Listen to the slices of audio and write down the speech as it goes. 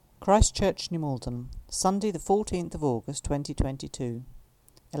Christ Church, New Malden, Sunday the 14th of August 2022,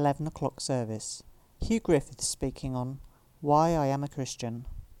 11 o'clock service. Hugh Griffiths speaking on Why I Am a Christian.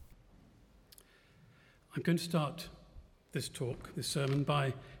 I'm going to start this sermon,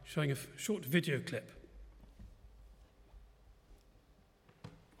 by showing a short video clip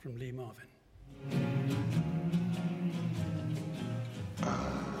from Lee Marvin.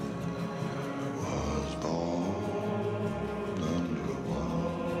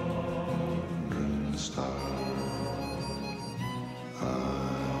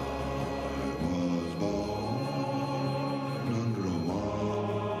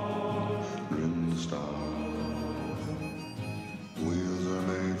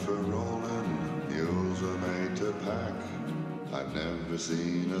 I've never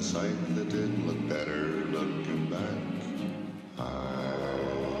seen a sight that didn't look better looking back. I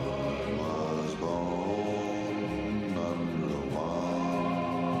was born under a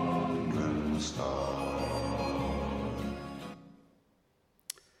wandering star.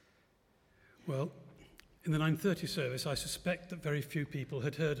 Well, in the 9:30 service, I suspect that very few people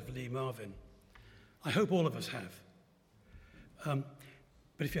had heard of Lee Marvin. I hope all of us have.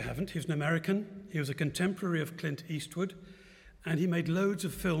 But if you haven't, he was an American, he was a contemporary of Clint Eastwood, and he made loads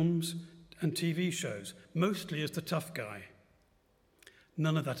of films and TV shows, mostly as the tough guy.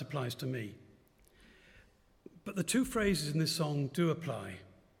 None of that applies to me. But the two phrases in this song do apply.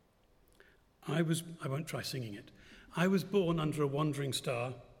 I won't try singing it. I was born under a wandering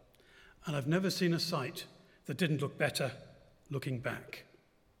star, and I've never seen a sight that didn't look better looking back.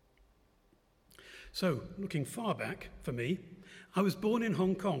 So, looking far back, for me, I was born in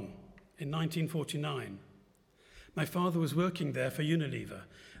Hong Kong in 1949. My father was working there for Unilever,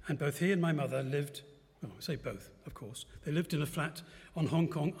 and both he and my mother lived, well, I say both, of course, they lived in a flat on Hong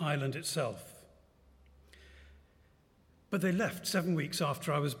Kong Island itself. But they left 7 weeks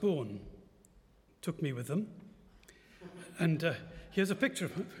after I was born, took me with them, and here's a picture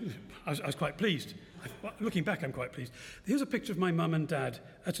of, I was quite pleased. Looking back, I'm quite pleased. Here's a picture of my mum and dad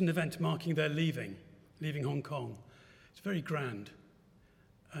at an event marking their leaving Hong Kong. It's very grand,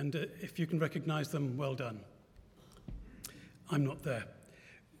 and if you can recognise them, well done. I'm not there.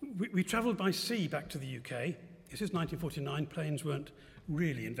 We travelled by sea back to the UK. This is 1949. Planes weren't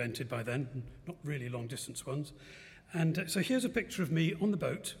really invented by then, not really long-distance ones. And so here's a picture of me on the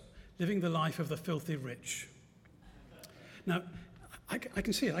boat, living the life of the filthy rich. Now, I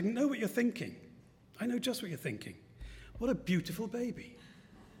can see it. I know what you're thinking. I know just what you're thinking. What a beautiful baby.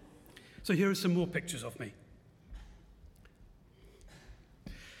 So here are some more pictures of me.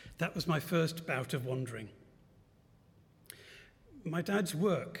 That was my first bout of wandering. My dad's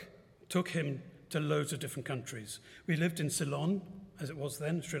work took him to loads of different countries. We lived in Ceylon, as it was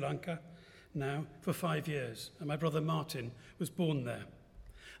then, Sri Lanka, now, for 5 years. And my brother Martin was born there.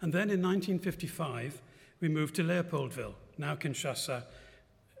 And then in 1955, we moved to Leopoldville, now Kinshasa,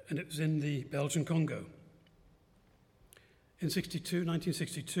 and it was in the Belgian Congo. In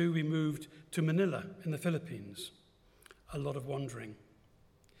 1962, we moved to Manila in the Philippines. A lot of wandering.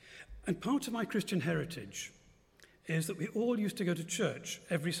 And part of my Christian heritage is that we all used to go to church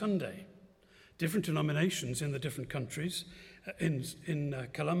every Sunday. Different denominations in the different countries. In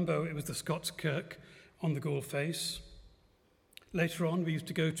Colombo, it was the Scots Kirk on the Gaul Face. Later on, we used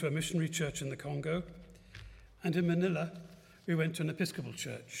to go to a missionary church in the Congo. And in Manila, we went to an Episcopal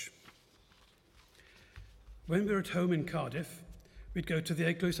church. When we were at home in Cardiff, we'd go to the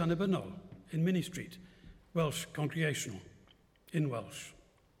Eglwys Annibynnol in Minnie Street, Welsh Congregational, in Welsh.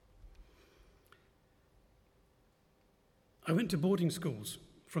 I went to boarding schools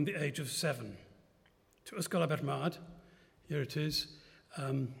from the age of 7 to Ysgol Abermad. Here it is,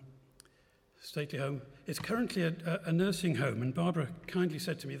 stately home. It's currently a nursing home, and Barbara kindly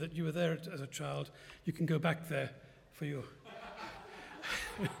said to me that you were there as a child. You can go back there for your...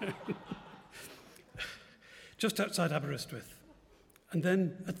 Just outside Aberystwyth. And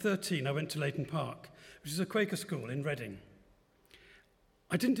then at 13, I went to Leighton Park, which is a Quaker school in Reading.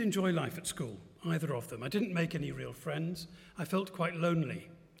 I didn't enjoy life at school, either of them. I didn't make any real friends. I felt quite lonely,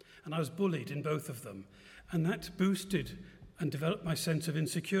 and I was bullied in both of them. And that boosted and developed my sense of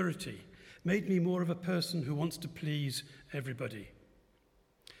insecurity, made me more of a person who wants to please everybody.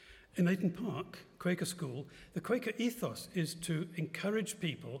 In Leighton Park, Quaker school, the Quaker ethos is to encourage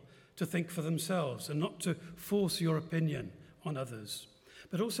people to think for themselves and not to force your opinion on others.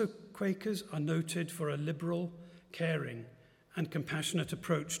 But also Quakers are noted for a liberal, caring, and compassionate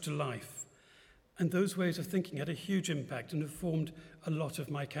approach to life. And those ways of thinking had a huge impact and have formed a lot of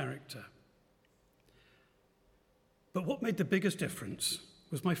my character. But what made the biggest difference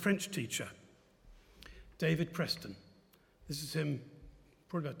was my French teacher, David Preston. This is him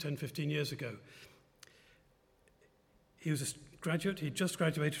probably about 10, 15 years ago. He was a graduate. He'd just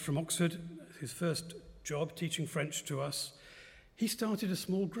graduated from Oxford, his first job teaching French to us. He started a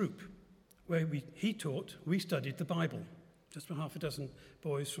small group where he taught, we studied the Bible, just for half a dozen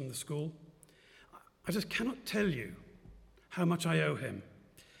boys from the school. I just cannot tell you how much I owe him.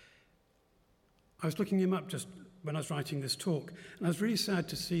 I was looking him up just when I was writing this talk, and I was really sad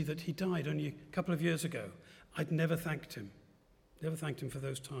to see that he died only a couple of years ago. I'd never thanked him for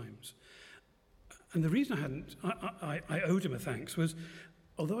those times. And the reason I owed him a thanks was,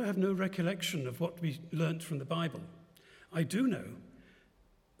 although I have no recollection of what we learnt from the Bible, I do know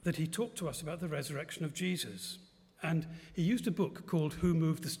that he talked to us about the resurrection of Jesus. And he used a book called Who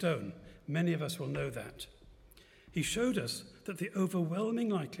Moved the Stone? Many of us will know that. He showed us that the overwhelming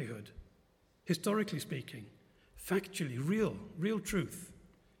likelihood, historically speaking, factually, real truth,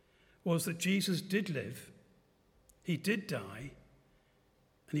 was that Jesus did live, he did die,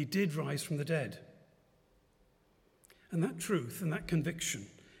 and he did rise from the dead. And that truth and that conviction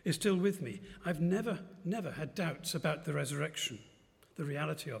is still with me. I've never had doubts about the resurrection, the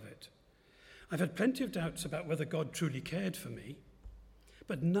reality of it. I've had plenty of doubts about whether God truly cared for me,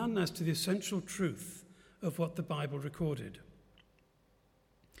 but none as to the essential truth of what the Bible recorded.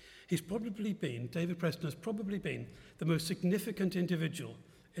 David Preston has probably been the most significant individual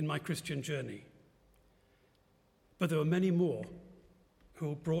in my Christian journey. But there were many more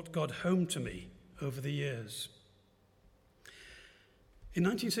who brought God home to me over the years. In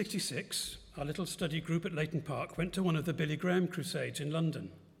 1966, our little study group at Leighton Park went to one of the Billy Graham crusades in London,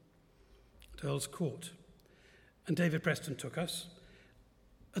 at Earl's Court, and David Preston took us.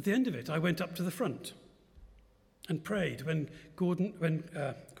 At the end of it, I went up to the front and prayed when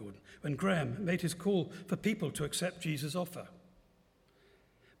Graham made his call for people to accept Jesus' offer.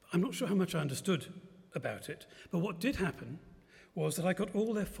 I'm not sure how much I understood about it, but what did happen was that I got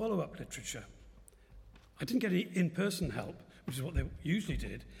all their follow-up literature. I didn't get any in-person help, which is what they usually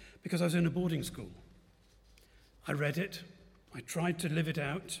did, because I was in a boarding school. I read it, I tried to live it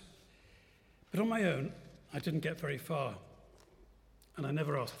out, but on my own, I didn't get very far, and I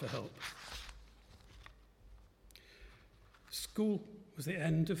never asked for help. School was the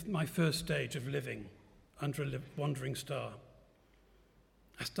end of my first stage of living under a wandering star.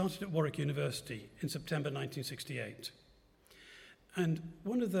 I started at Warwick University in September 1968. And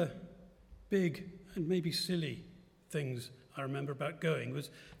one of the big and maybe silly things I remember about going was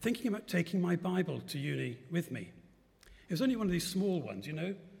thinking about taking my Bible to uni with me. It was only one of these small ones,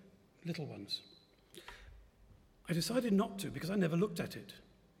 little ones. I decided not to because I never looked at it.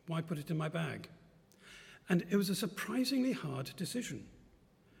 Why put it in my bag? And it was a surprisingly hard decision.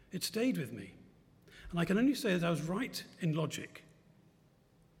 It stayed with me. And I can only say that I was right in logic.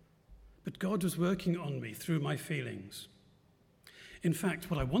 But God was working on me through my feelings. In fact,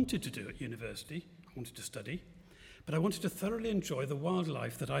 what I wanted to do at university, I wanted to study, but I wanted to thoroughly enjoy the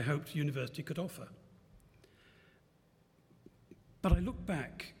wildlife that I hoped university could offer. But I look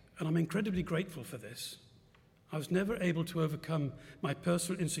back, and I'm incredibly grateful for this. I was never able to overcome my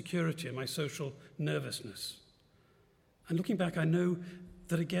personal insecurity and my social nervousness. And looking back, I know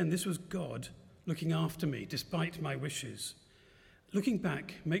that, again, this was God looking after me despite my wishes. Looking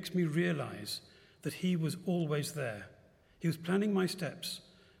back makes me realize that he was always there. He was planning my steps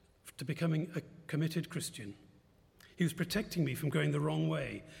to becoming a committed Christian. He was protecting me from going the wrong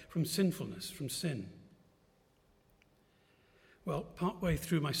way, from sinfulness, from sin. Well, partway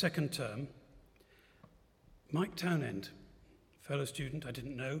through my second term, Mike Townend, fellow student I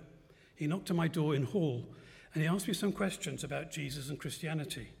didn't know, he knocked on my door in hall and he asked me some questions about Jesus and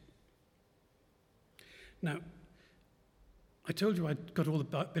Christianity. Now, I told you I'd got all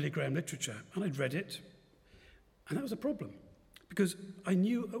the Billy Graham literature and I'd read it, and that was a problem because I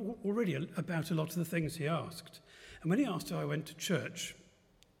knew already about a lot of the things he asked. And when he asked if I went to church,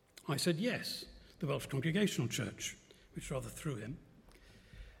 I said yes, the Welsh Congregational Church, which rather threw him.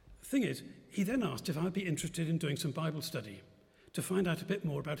 The thing is, he then asked if I'd be interested in doing some Bible study to find out a bit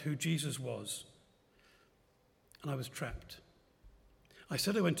more about who Jesus was. And I was trapped. I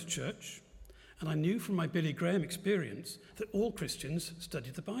said I went to church, and I knew from my Billy Graham experience that all Christians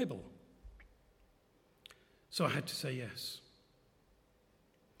studied the Bible. So I had to say yes.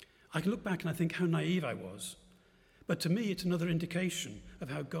 I can look back and I think how naive I was. But to me, it's another indication of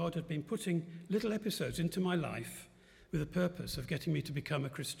how God had been putting little episodes into my life with the purpose of getting me to become a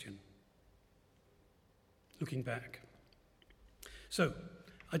Christian. Looking back. So,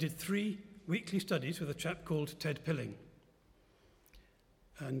 I did 3 weekly studies with a chap called Ted Pilling.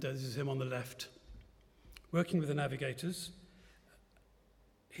 And this is him on the left, working with the Navigators.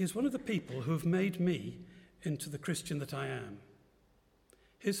 He's one of the people who have made me into the Christian that I am.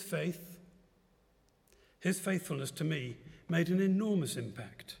 His faithfulness to me made an enormous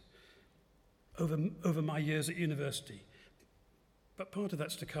impact over my years at university. But part of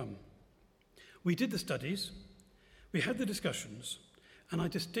that's to come. We did the studies, we had the discussions, and I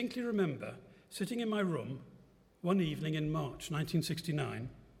distinctly remember sitting in my room one evening in March 1969,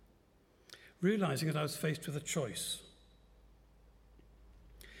 realizing that I was faced with a choice.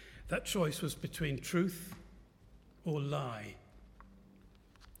 That choice was between truth or lie.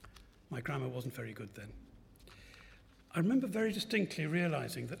 My grammar wasn't very good then. I remember very distinctly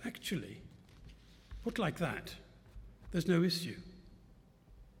realizing that actually, put like that, there's no issue.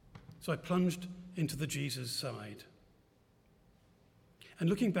 So I plunged into the Jesus side. And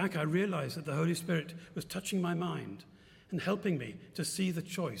looking back, I realized that the Holy Spirit was touching my mind and helping me to see the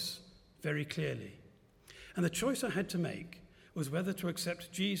choice very clearly. And the choice I had to make was whether to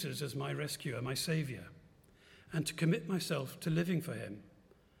accept Jesus as my rescuer, my saviour, and to commit myself to living for him,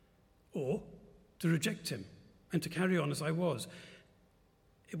 or to reject him and to carry on as I was.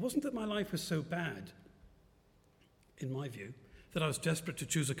 It wasn't that my life was so bad, in my view, that I was desperate to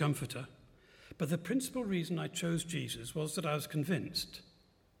choose a comforter, but the principal reason I chose Jesus was that I was convinced,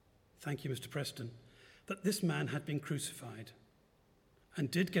 thank you, Mr. Preston, that this man had been crucified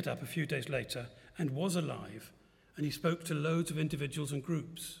and did get up a few days later and was alive, and he spoke to loads of individuals and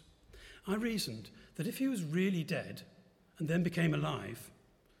groups. I reasoned that if he was really dead and then became alive,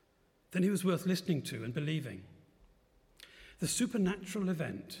 then he was worth listening to and believing. The supernatural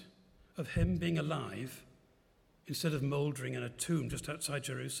event of him being alive instead of mouldering in a tomb just outside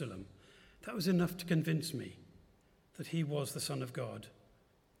Jerusalem, that was enough to convince me that he was the Son of God.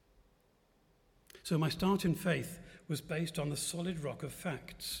 So my start in faith was based on the solid rock of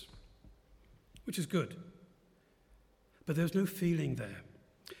facts, which is good. But there's no feeling there.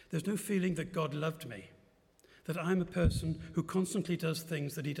 There's no feeling that God loved me, that I'm a person who constantly does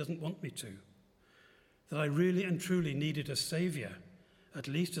things that he doesn't want me to, that I really and truly needed a saviour, at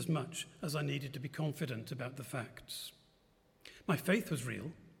least as much as I needed to be confident about the facts. My faith was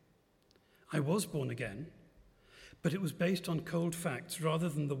real. I was born again, but it was based on cold facts rather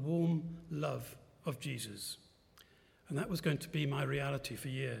than the warm love of Jesus. And that was going to be my reality for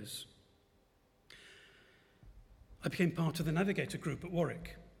years. I became part of the Navigator group at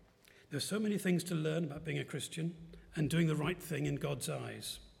Warwick. There are so many things to learn about being a Christian and doing the right thing in God's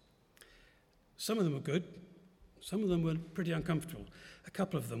eyes. Some of them were good. Some of them were pretty uncomfortable. A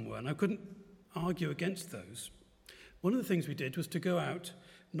couple of them were, and I couldn't argue against those. One of the things we did was to go out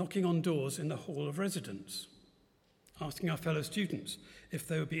knocking on doors in the Hall of Residence, asking our fellow students if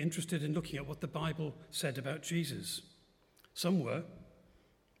they would be interested in looking at what the Bible said about Jesus. Some were,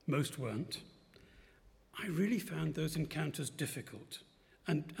 most weren't. I really found those encounters difficult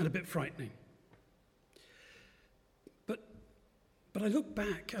and a bit frightening. But I look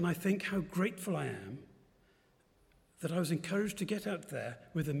back and I think how grateful I am that I was encouraged to get out there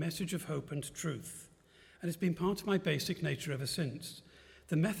with a message of hope and truth. And it's been part of my basic nature ever since.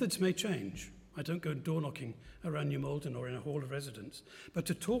 The methods may change. I don't go door knocking around New Malden or in a hall of residence. But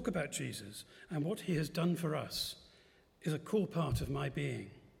to talk about Jesus and what he has done for us is a core part of my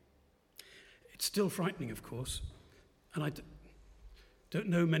being. It's still frightening, of course, and I don't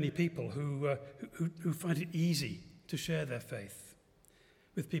know many people who find it easy to share their faith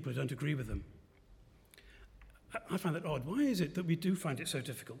with people who don't agree with them. I find that odd. Why is it that we do find it so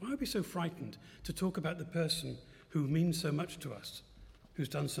difficult? Why are we so frightened to talk about the person who means so much to us, who's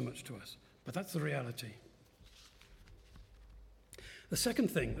done so much to us? But that's the reality. A second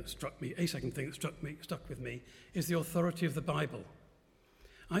thing that stuck with me, is the authority of the Bible.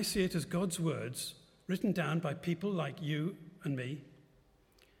 I see it as God's words written down by people like you and me,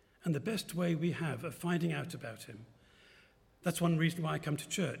 and the best way we have of finding out about him. That's one reason why I come to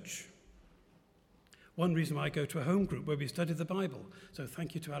church. One reason why I go to a home group where we study the Bible. So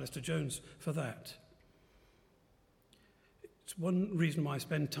thank you to Alistair Jones for that. It's one reason why I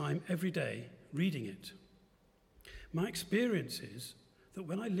spend time every day reading it. My experience is that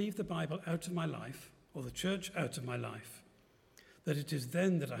when I leave the Bible out of my life, or the church out of my life, that it is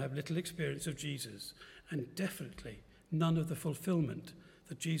then that I have little experience of Jesus, and definitely none of the fulfillment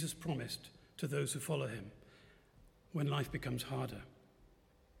that Jesus promised to those who follow him when life becomes harder.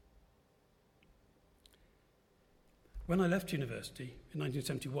 When I left university in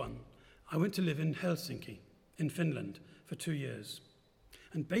 1971, I went to live in Helsinki, in Finland, for 2 years.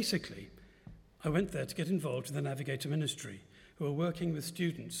 And basically, I went there to get involved in the Navigator ministry, who are working with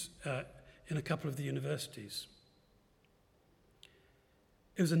students in a couple of the universities.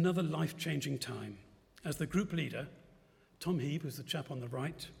 It was another life-changing time. As the group leader, Tom Heeb, who's the chap on the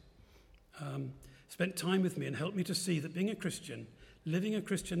right, spent time with me and helped me to see that being a Christian Living a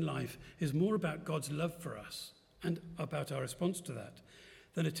Christian life is more about God's love for us and about our response to that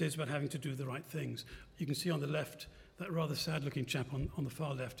than it is about having to do the right things. You can see on the left, that rather sad-looking chap on the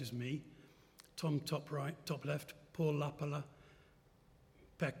far left is me. Tom, top right, top left, Paul Lapala,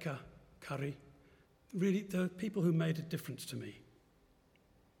 Pekka, Kari. Really, there are people who made a difference to me.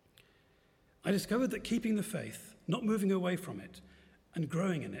 I discovered that keeping the faith, not moving away from it, and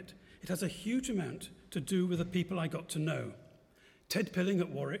growing in it, it has a huge amount to do with the people I got to know. Ted Pilling at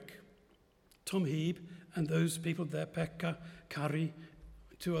Warwick, Tom Heeb, and those people there, Pekka, Kari,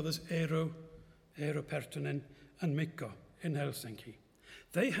 two others, Eero Pertonen, and Mikko in Helsinki.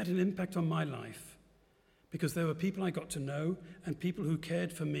 They had an impact on my life because they were people I got to know and people who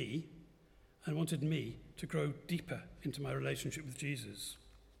cared for me and wanted me to grow deeper into my relationship with Jesus.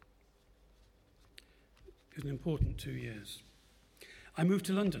 It was an important 2 years. I moved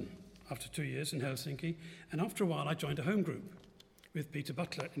to London after 2 years in Helsinki, and after a while I joined a home group with Peter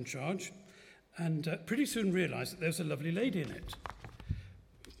Butler in charge, and pretty soon realised that there was a lovely lady in it,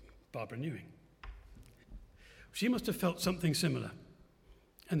 Barbara Newing. She must have felt something similar,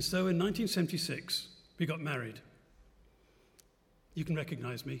 and so in 1976 we got married. You can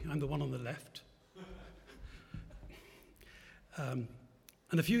recognise me, I'm the one on the left. And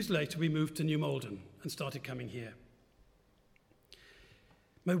a few years later we moved to New Malden and started coming here.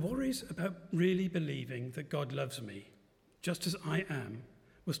 My worries about really believing that God loves me, just as I am,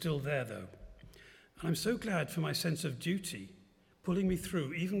 were still there though. And I'm so glad for my sense of duty pulling me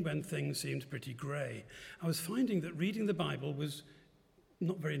through even when things seemed pretty grey. I was finding that reading the Bible was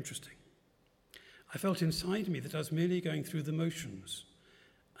not very interesting. I felt inside me that I was merely going through the motions,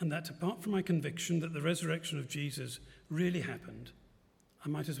 and that apart from my conviction that the resurrection of Jesus really happened, I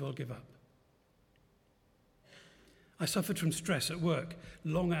might as well give up. I suffered from stress at work,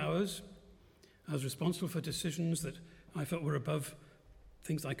 long hours. I was responsible for decisions that I felt were above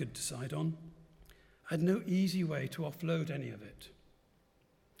things I could decide on. I had no easy way to offload any of it.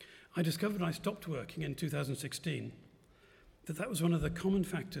 I discovered when I stopped working in 2016 that was one of the common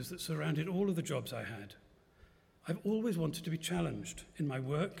factors that surrounded all of the jobs I had. I've always wanted to be challenged in my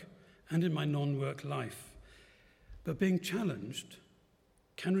work and in my non-work life. But being challenged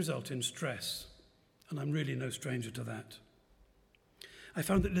can result in stress, and I'm really no stranger to that. I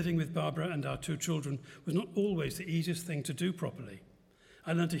found that living with Barbara and our 2 children was not always the easiest thing to do properly.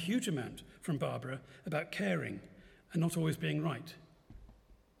 I learned a huge amount from Barbara about caring and not always being right.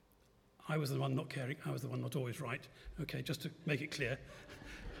 I was the one not caring, I was the one not always right. Okay, just to make it clear.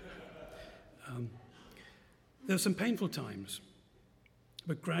 There were some painful times,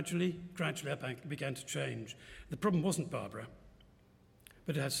 but gradually I began to change. The problem wasn't Barbara,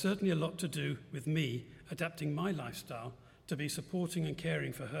 but it had certainly a lot to do with me adapting my lifestyle to be supporting and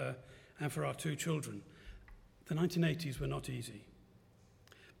caring for her and for our 2 children. The 1980s were not easy.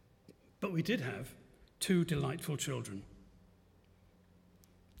 But we did have 2 delightful children,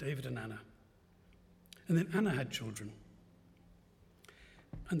 David and Anna. And then Anna had children.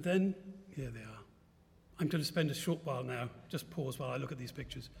 And then, here they are. I'm going to spend a short while now, just pause while I look at these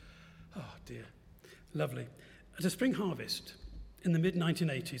pictures. Oh dear, lovely. At a spring harvest in the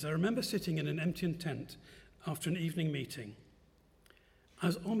mid-1980s, I remember sitting in an empty tent after an evening meeting. I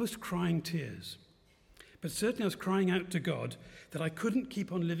was almost crying tears, but certainly I was crying out to God that I couldn't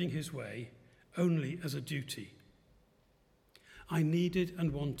keep on living his way only as a duty. I needed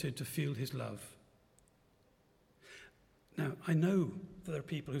and wanted to feel his love. Now, I know that there are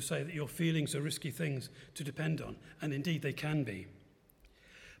people who say that your feelings are risky things to depend on, and indeed they can be.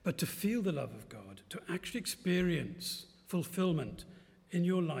 But to feel the love of God, to actually experience fulfillment in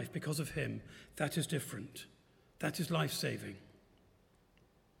your life because of him, that is different. That is life-saving.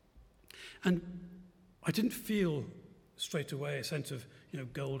 And I didn't feel straight away a sense of,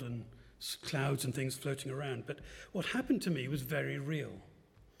 golden clouds and things floating around, but what happened to me was very real.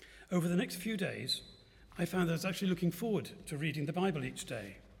 Over the next few days, I found that I was actually looking forward to reading the Bible each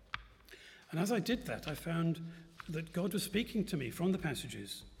day. And as I did that, I found that God was speaking to me from the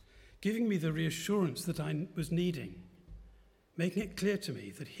passages, giving me the reassurance that I was needing, making it clear to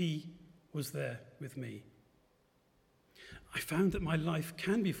me that he was there with me. I found that my life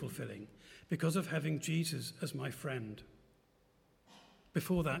can be fulfilling because of having Jesus as my friend.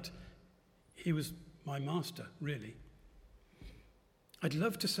 Before that, he was my master, really. I'd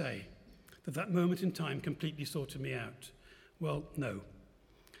love to say that moment in time completely sorted me out. Well, no.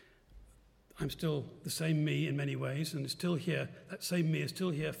 I'm still the same me in many ways, and it's still here. That same me is still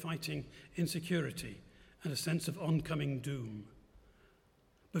here fighting insecurity and a sense of oncoming doom.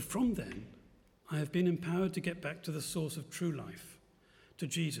 But from then, I have been empowered to get back to the source of true life, to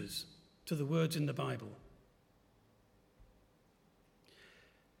Jesus, to the words in the Bible.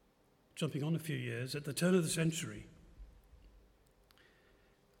 jumping on a few years, at the turn of the century,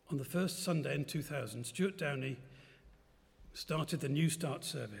 on the first Sunday in 2000, Stuart Downey started the New Start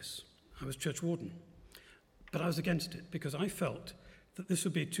service. I was church warden, but I was against it because I felt that this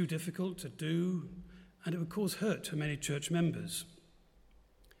would be too difficult to do and it would cause hurt to many church members.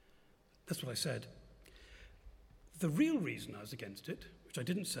 That's what I said. The real reason I was against it, which I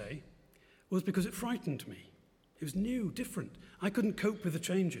didn't say, was because it frightened me. It was new, different. I couldn't cope with the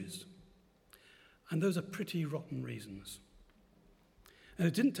changes. And those are pretty rotten reasons. And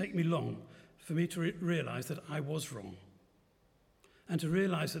it didn't take me long for me to realize that I was wrong. And to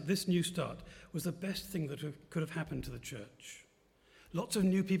realize that this New Start was the best thing that could have happened to the church. Lots of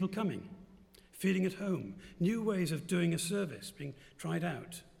new people coming, feeling at home, new ways of doing a service being tried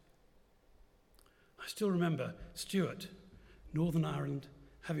out. I still remember Stuart, Northern Ireland,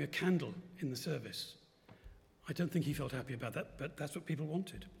 having a candle in the service. I don't think he felt happy about that, but that's what people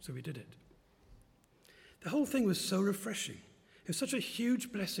wanted, so we did it. The whole thing was so refreshing. It was such a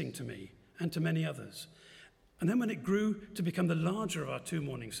huge blessing to me and to many others. And then when it grew to become the larger of our 2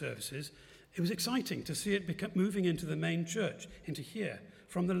 morning services, it was exciting to see it moving into the main church, into here,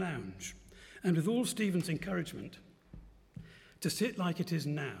 from the lounge. And with all Stephen's encouragement, to see it like it is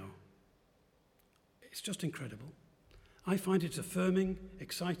now, it's just incredible. I find it affirming,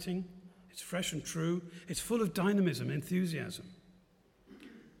 exciting, it's fresh and true, it's full of dynamism, enthusiasm.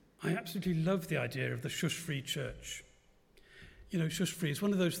 I absolutely love the idea of the shush-free church. You know, shush-free is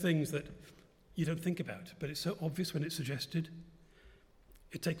one of those things that you don't think about, but it's so obvious when it's suggested.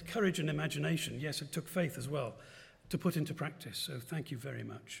 It takes courage and imagination, yes, it took faith as well, to put into practice, so thank you very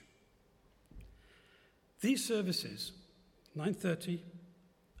much. These services, 9:30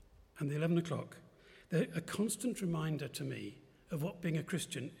 and the 11 o'clock, they're a constant reminder to me of what being a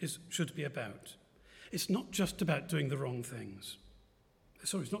Christian should be about. It's not just about doing the wrong things.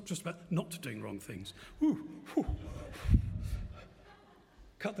 Sorry, it's not just about not doing wrong things. Whew, whew.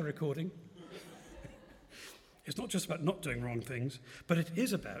 Cut the recording. It's not just about not doing wrong things, but it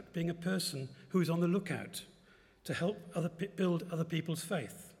is about being a person who is on the lookout to help build other people's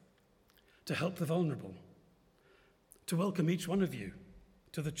faith, to help the vulnerable, to welcome each one of you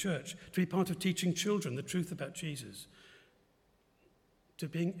to the church, to be part of teaching children the truth about Jesus, to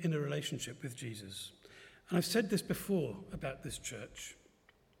being in a relationship with Jesus. And I've said this before about this church,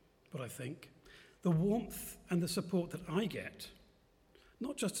 but I think the warmth and the support that I get,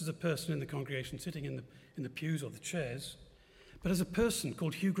 not just as a person in the congregation sitting in the pews or the chairs, but as a person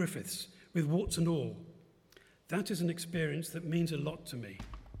called Hugh Griffiths, with warts and all, that is an experience that means a lot to me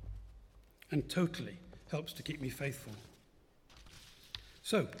and totally helps to keep me faithful.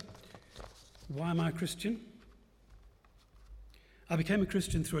 So, why am I a Christian? I became a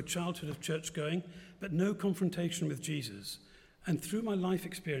Christian through a childhood of church-going, but no confrontation with Jesus. And through my life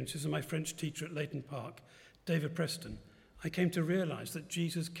experiences and my French teacher at Leighton Park, David Preston, I came to realize that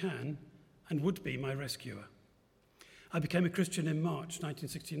Jesus can and would be my rescuer. I became a Christian in March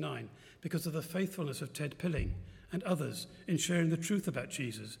 1969 because of the faithfulness of Ted Pilling and others in sharing the truth about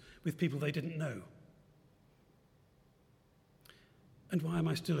Jesus with people they didn't know. And why am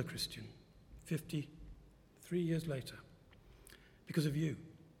I still a Christian, 53 years later? Because of you.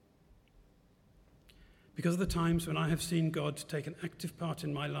 Because of the times when I have seen God take an active part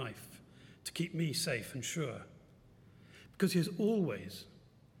in my life to keep me safe and sure. Because he has always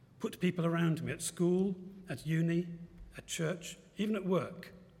put people around me at school, at uni, at church, even at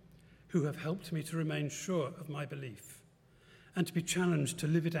work, who have helped me to remain sure of my belief and to be challenged to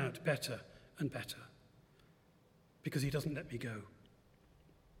live it out better and better. Because he doesn't let me go.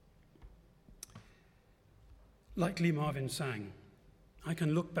 Like Lee Marvin sang, I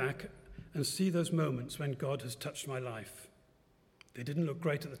can look back and see those moments when God has touched my life. They didn't look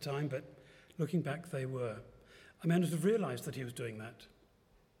great at the time, but looking back, they were. I may not have realized that he was doing that,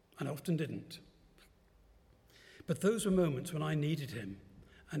 and I often didn't. But those were moments when I needed him,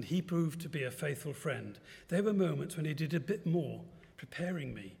 and he proved to be a faithful friend. They were moments when he did a bit more,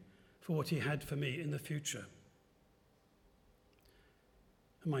 preparing me for what he had for me in the future.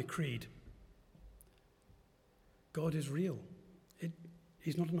 And my creed, God is real.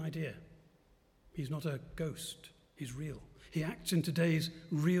 He's not an idea. He's not a ghost. He's real. He acts in today's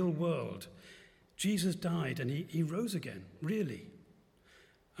real world. Jesus died and he rose again, really.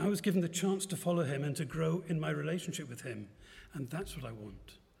 I was given the chance to follow him and to grow in my relationship with him, and that's what I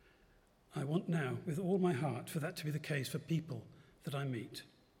want. I want now, with all my heart, for that to be the case for people that I meet.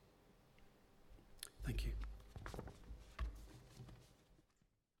 Thank you.